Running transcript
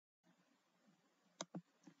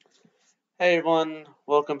Hey everyone,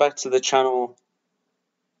 welcome back to the channel.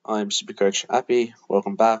 I'm SuperCoach Appy.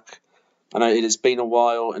 Welcome back. I know it has been a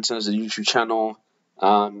while in terms of the YouTube channel.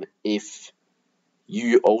 If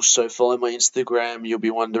you also follow my Instagram, you'll be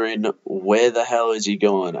wondering where the hell is he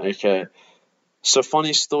going? Okay, so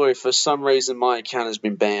funny story. For some reason, my account has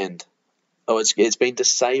been banned. Oh, it's been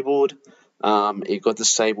disabled. It got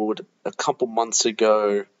disabled a couple months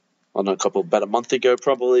ago. Oh no, about a month ago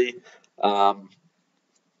probably.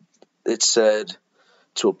 It said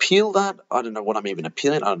to appeal that. I don't know what I'm even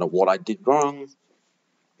appealing. I don't know what I did wrong.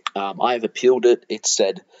 I have appealed it. It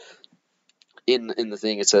said in the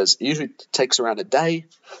thing, it says it usually takes around a day.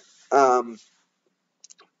 As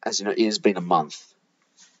you know, it has been a month,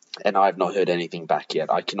 and I have not heard anything back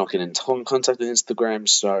yet. I cannot get in contact with Instagram,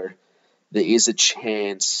 so there is a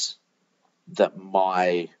chance that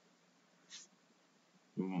my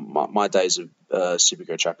days of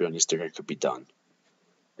SuperCoach Happy on Instagram could be done.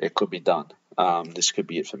 It could be done. This could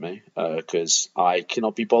be it for me because I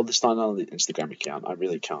cannot be bothered starting on the Instagram account. I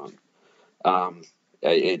really can't.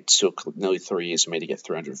 It took nearly 3 years for me to get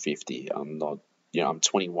 350. I'm not, I'm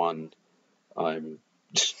 21. I'm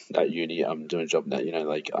at uni. I'm doing a job now.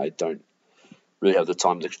 I don't really have the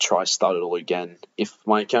time to try start it all again. If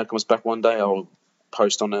my account comes back one day, I'll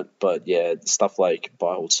post on it. But yeah, stuff like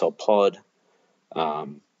buy, hold, sell pod,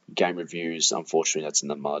 game reviews. Unfortunately, that's in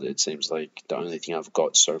the mud. It seems like the only thing I've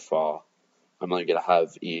got so far I'm only gonna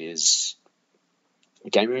have is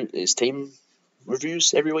team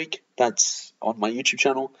reviews every week. That's on my YouTube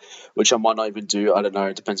channel, which I might not even do. I don't know.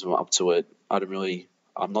 It depends if I'm up to it.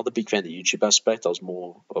 I'm not a big fan of the YouTube aspect. I was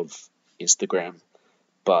more of Instagram,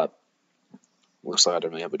 but looks like I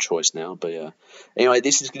don't really have a choice now. But yeah. Anyway,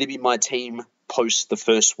 this is going to be my team post the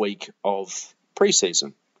first week of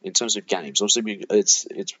preseason in terms of games. Obviously,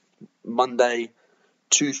 it's Monday,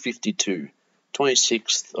 2:52.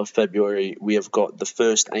 26th of February, we have got the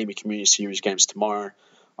first Amy Community Series games tomorrow.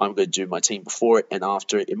 I'm going to do my team before it and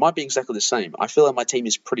after it. It might be exactly the same. I feel like my team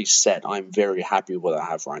is pretty set. I'm very happy with what I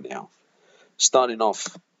have right now. Starting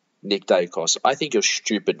off, Nick Dacos. I think you're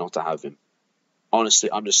stupid not to have him. Honestly,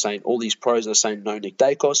 I'm just saying, all these pros are saying no Nick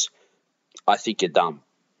Dacos. I think you're dumb.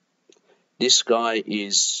 This guy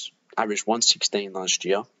is averaged 116 last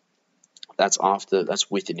year. That's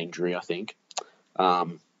with an injury, I think.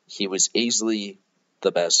 He was easily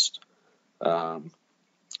the best.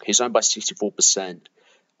 He's owned by 64%.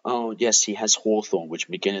 Oh, yes, he has Hawthorn, which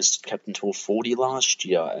McGuinness kept until 40 last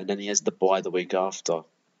year, and then he has the bye the week after.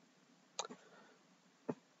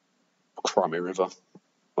 Crimey River,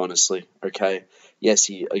 honestly, okay? Yes,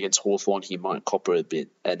 against Hawthorn, he might copper a bit,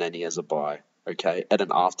 and then he has a bye, okay? And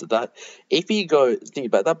then after that, if he think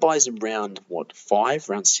about it, that buys in round 5,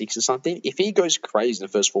 round 6 or something. If he goes crazy in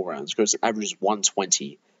the first 4 rounds, averages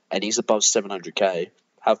 120, and he's above 700k,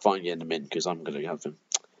 have fun getting him in, because I'm going to have him.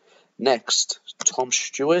 Next, Tom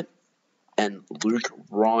Stewart and Luke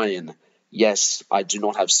Ryan. Yes, I do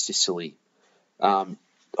not have Sicily.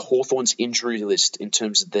 Hawthorn's injury list in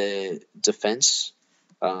terms of their defense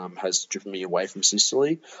has driven me away from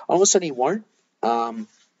Sicily. I'm not saying he won't, but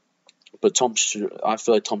I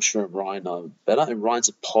feel like Tom Stewart and Ryan are better, and Ryan's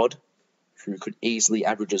a pod who could easily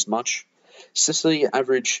average as much. Sicily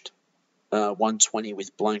averaged 120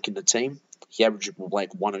 with Blank in the team. He averaged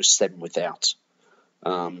like 107 without.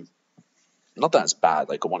 Not that it's bad,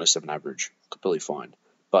 like a 107 average, completely fine.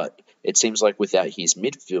 But it seems like without his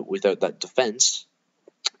midfield, without that defense,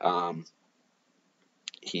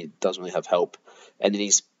 he doesn't really have help. And in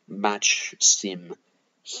his match sim,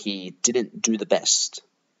 he didn't do the best.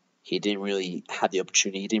 He didn't really have the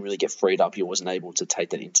opportunity. He didn't really get freed up. He wasn't able to take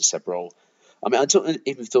that intercept role. I mean, until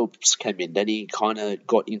even Phillips came in, then he kind of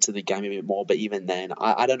got into the game a bit more. But even then,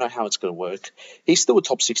 I don't know how it's going to work. He's still a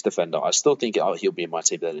top 6 defender. I still think he'll be in my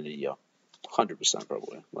team at the end of the year. 100%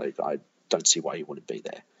 probably. Like, I don't see why he wouldn't be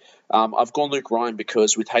there. I've gone Luke Ryan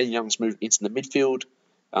because with Hayden Young's move into the midfield,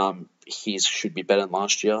 he should be better than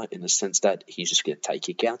last year in the sense that he's just going to take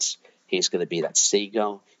kickouts. He's going to be that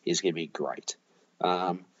seagull. He's going to be great.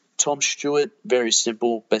 Tom Stewart, very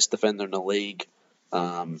simple, best defender in the league.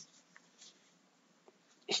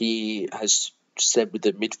 He has said with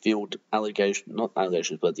the midfield not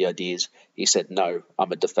allegations, but the ideas, he said, no, I'm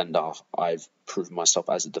a defender. I've proven myself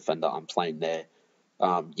as a defender. I'm playing there.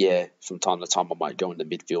 Yeah, from time to time I might go into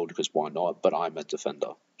midfield because why not? But I'm a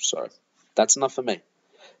defender. So that's enough for me.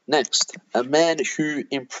 Next, a man who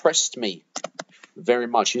impressed me very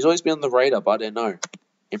much. He's always been on the radar, but I don't know.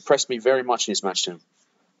 Impressed me very much in his match team.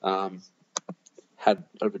 Had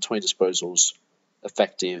over 20 disposals,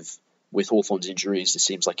 effective. With Hawthorn's injuries, it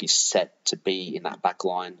seems like he's set to be in that back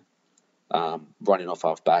line, running off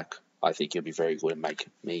half back. I think he'll be very good and make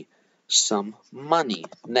me some money.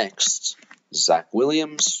 Next, Zach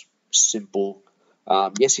Williams. Simple.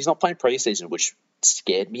 Yes, he's not playing preseason, which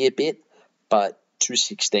scared me a bit, but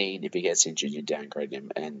 216, if he gets injured, you downgrade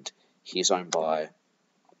him, and he's owned by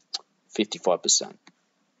 55%.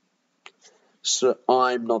 So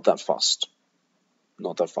I'm not that fussed.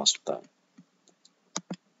 Not that fussed with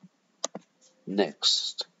that.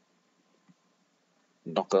 Next.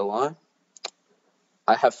 Not gonna lie.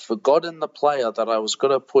 I have forgotten the player that I was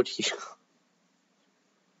gonna put here.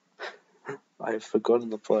 I have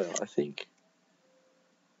forgotten the player, I think.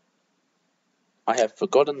 I have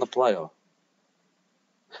forgotten the player.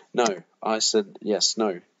 No, I said yes,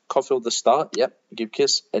 no. Caulfield the start, yep.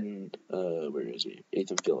 Gibkiss and where is he?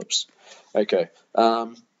 Ethan Phillips. Okay.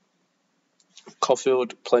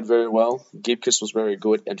 Caulfield played very well. Gibkiss was very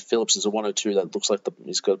good, and Phillips is a 102 that looks like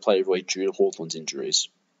he's got to play every week due to Hawthorn's injuries.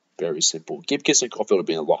 Very simple. Gibkiss and Caulfield have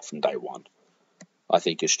been a lock from day one. I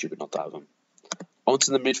think it's stupid not to have them. On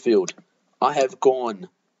to the midfield. I have gone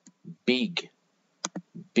big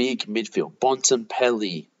midfield.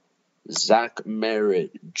 Bontempelli, Zach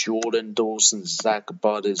Merritt, Jordan Dawson, Zach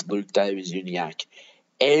Butters, Luke Davies, Uniacke.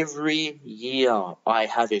 Every year I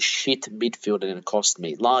have a shit midfield and it cost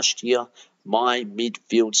me. Last year, my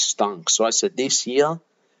midfield stunk. So I said this year,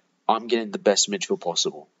 I'm getting the best midfield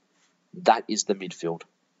possible. That is the midfield.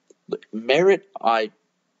 Look, Merritt, I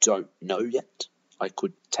don't know yet. I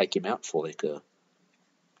could take him out for like a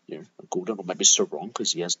Gordon or maybe Sarong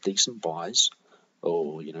because he has decent buys.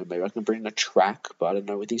 Or, maybe I can bring in a Track, but I don't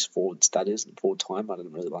know with his forward status and forward time. I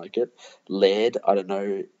don't really like it. Laird, I don't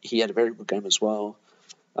know. He had a very good game as well.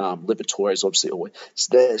 Liberatore is obviously always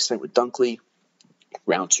there. Same with Dunkley.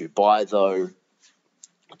 Round 2 buy, though.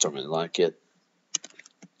 I don't really like it.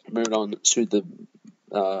 Moving on to the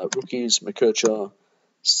rookies, McKercher,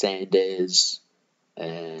 Sanders,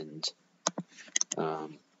 and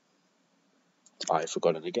I've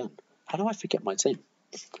forgotten again. How do I forget my team?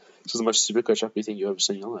 This is the most SuperCoach happy thing you've ever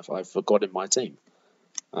seen in your life. I've forgotten my team.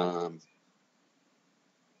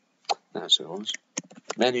 That's who it was.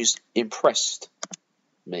 Man who's impressed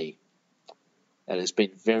me and has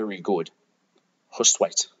been very good.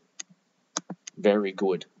 Hustwaite. Very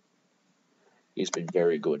good. He's been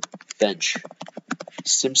very good. Bench.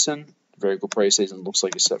 Simpson. Very good preseason. Looks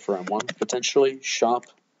like he's set for round 1 potentially. Sharp.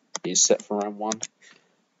 He's set for round 1.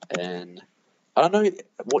 And I don't know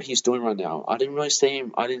what he's doing right now. I didn't really see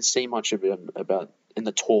him. I didn't see much of him about in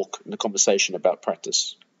the conversation about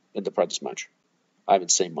practice, in the practice match. I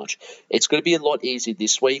haven't seen much. It's going to be a lot easier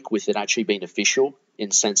this week with it actually being official, in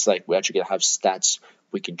the sense like we're actually going to have stats.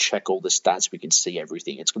 We can check all the stats. We can see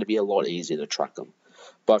everything. It's going to be a lot easier to track them.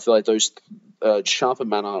 But I feel like those Sharp and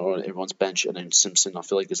Manor are on everyone's bench, and then Simpson, I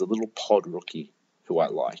feel like is a little pod rookie who I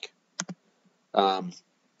like. Gorn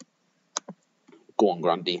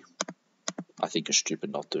Grundy. I think it's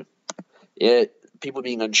stupid not to. Yeah, people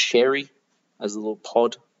being on Sherry as a little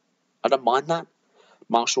pod. I don't mind that.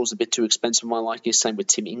 Marshall's a bit too expensive, I like it. Same with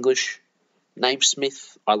Tim English.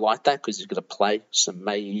 Namesmith, I like that because he's going to play. So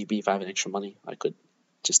maybe if I have an extra money, I could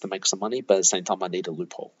just to make some money. But at the same time, I need a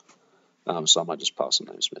loophole. So I might just pass on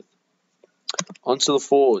Namesmith. On to the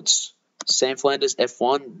forwards. Sam Flanders,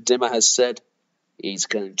 F1. Dimmer has said he's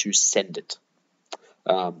going to send it.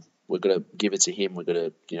 We're going to give it to him. We're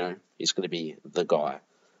going to, he's going to be the guy.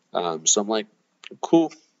 So I'm like,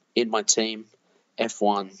 cool, in my team,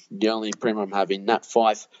 F1. The only premium I'm having, Nat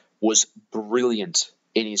 5 was brilliant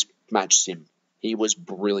in his match sim. He was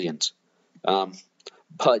brilliant.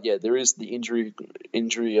 But yeah, there is the injury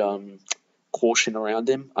caution around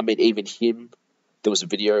him. I mean, even him, there was a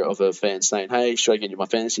video of a fan saying, hey, should I get you my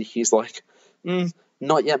fantasy? He's like,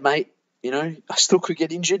 not yet, mate. I still could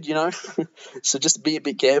get injured, so just be a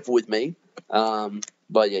bit careful with me.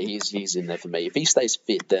 But yeah, he's in there for me. If he stays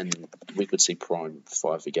fit, then we could see Prime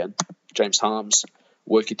 5 again. James Harms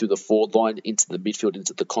working through the forward line into the midfield,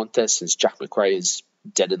 into the contest, since Jack McRae is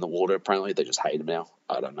dead in the water. Apparently, they just hate him now.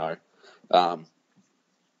 I don't know.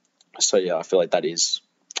 So yeah, I feel like that is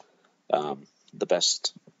the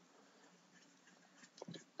best.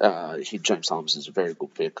 James Harms is a very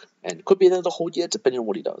good pick and could be there the whole year depending on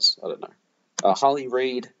what he does. I don't know. Harley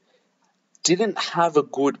Reid didn't have a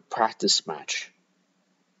good practice match.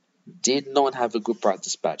 Did not have a good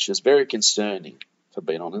practice match. It's very concerning, for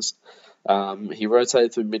being honest. He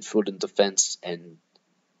rotated through midfield and defense and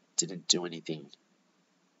didn't do anything.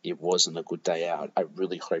 It wasn't a good day out. I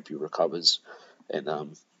really hope he recovers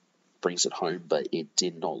and brings it home, but it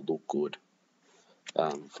did not look good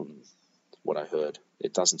from what I heard.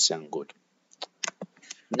 It doesn't sound good.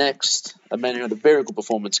 Next, a man who had a very good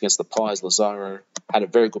performance against the Pies, Lazaro, had a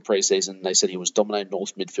very good preseason. They said he was dominating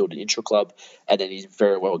North midfield and intra-club, and then he's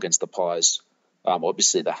very well against the Pies.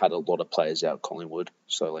 Obviously, they had a lot of players out Collingwood,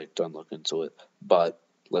 so don't look into it. But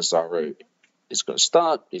Lazaro is going to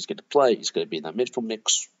start. He's going to play. He's going to be in that midfield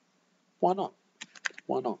mix. Why not?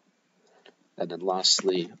 Why not? And then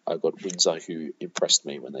lastly, I got Windsor, who impressed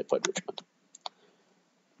me when they played Richmond.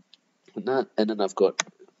 And then I've got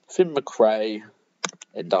Finn McRae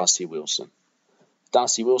and Darcy Wilson.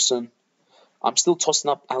 Darcy Wilson, I'm still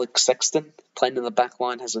tossing up Alex Sexton. Playing in the back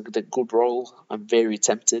line has a good role. I'm very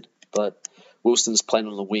tempted, but Wilson's playing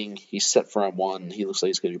on the wing. He's set for round one. He looks like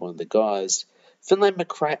he's going to be one of the guys. Finlay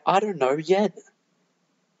McRae, I don't know yet.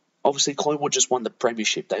 Obviously, Collingwood just won the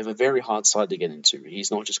premiership. They have a very hard side to get into.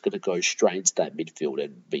 He's not just going to go straight into that midfield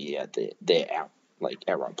and be out there. They're out,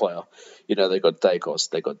 outright player. They got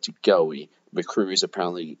Dacos, they got DeGoey. McCrew is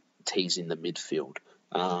apparently teasing the midfield.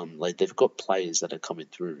 They've got players that are coming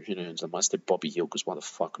through. Unless they're Bobby Hill, because why the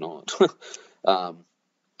fuck not?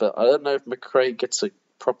 But I don't know if McRae gets a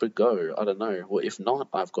proper go. I don't know. Well, if not,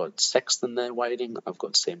 I've got Sexton there waiting. I've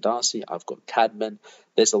got Sam Darcy. I've got Cadman.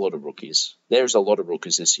 There's a lot of rookies. There's a lot of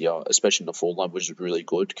rookies this year, especially in the forward line, which is really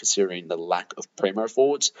good considering the lack of primo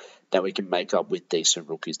forwards that we can make up with decent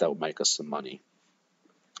rookies that will make us some money.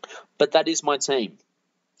 But that is my team.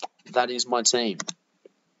 That is my team.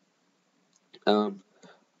 I've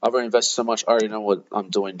already invested so much. I already know what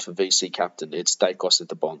I'm doing for VC captain. It's Dacos at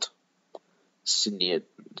the Bond. Sydney,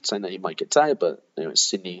 saying that he might get tired, but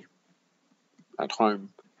Sydney at home,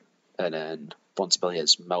 and then Bontempelli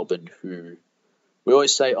has Melbourne, who we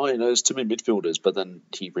always say, there's too many midfielders, but then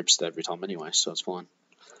he rips it every time anyway, so it's fine.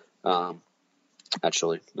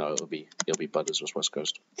 Actually, no, it'll be Butters or West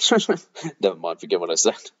Coast. Never mind, forget what I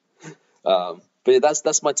said. But yeah,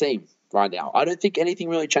 that's my team right now. I don't think anything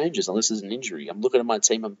really changes unless there's an injury. I'm looking at my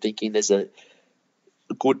team, I'm thinking there's a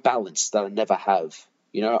good balance that I never have.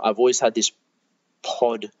 I've always had this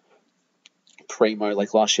pod primo.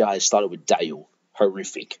 Like last year, I started with Dale,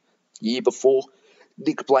 horrific. Year before,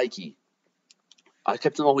 Nick Blakey. I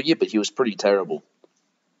kept him all year, but he was pretty terrible.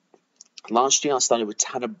 Last year, I started with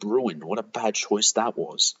Tanner Bruin. What a bad choice that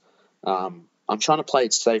was. I'm trying to play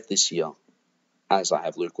it safe this year, as I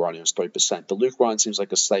have Luke Ryan as 3%. But Luke Ryan seems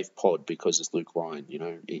like a safe pod because it's Luke Ryan.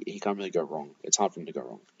 He can't really go wrong. It's hard for him to go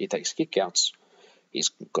wrong. He takes kick-outs. He's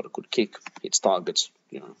got a good kick. Hits targets.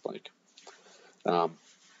 Yeah.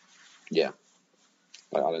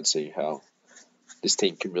 I don't see how this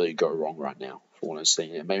team can really go wrong right now, for what I'm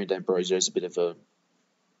seeing. Maybe D'Ambrosio is a bit of a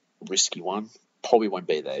risky one. Probably won't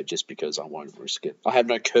be there just because I won't risk it. I have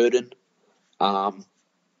no Curtin or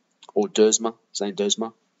Dersma, Zane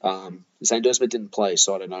Dersma. Zane Dersma didn't play,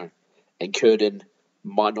 so I don't know. And Curtin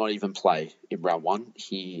might not even play in round one.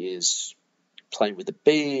 He is playing with the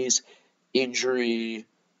Bees, injury,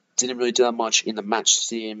 didn't really do that much in the match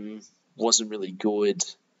sim, wasn't really good.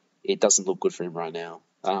 It doesn't look good for him right now.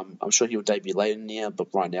 I'm sure he'll debut later in the year,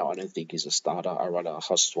 but right now I don't think he's a starter. I'd rather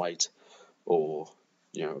Hustwaite or,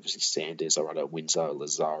 obviously Sanders. I'd rather Windsor,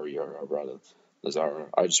 Lazario.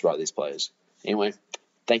 I'd just rather these players. Anyway,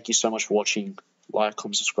 thank you so much for watching. Like,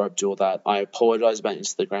 comment, subscribe, do all that. I apologize about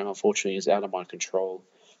Instagram. Unfortunately, it's out of my control.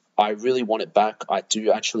 I really want it back. I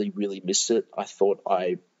do actually really miss it. I thought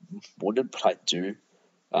I wouldn't, but I do.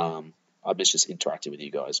 I miss just interacting with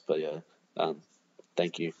you guys. But yeah,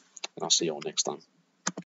 thank you, and I'll see you all next time.